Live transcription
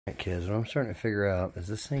Alright kids, what I'm starting to figure out is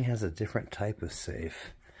this thing has a different type of safe.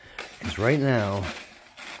 Because right now,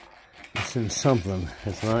 it's in something.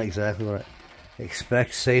 It's not exactly what I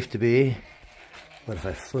expect safe to be. But if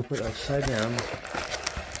I flip it upside down,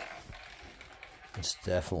 it's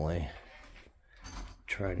definitely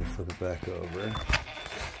trying to flip it back over.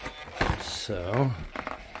 So,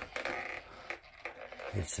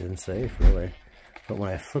 it's in safe, really. But when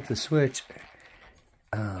I flip the switch,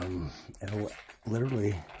 it'll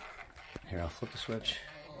literally, here, I'll flip the switch.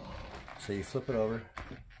 So you flip it over,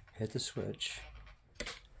 hit the switch.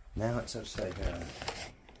 Now it's upside down.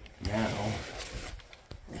 Now,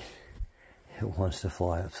 it wants to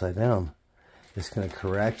fly upside down. It's going to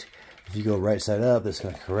correct. If you go right side up, it's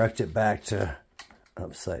going to correct it back to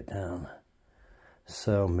upside down.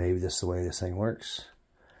 So maybe this is the way this thing works.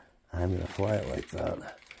 I'm going to fly it like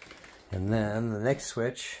that. And then the next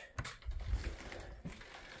switch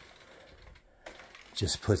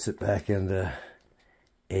just puts it back into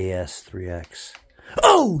AS3X.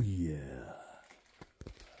 Oh yeah!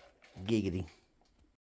 Giggity.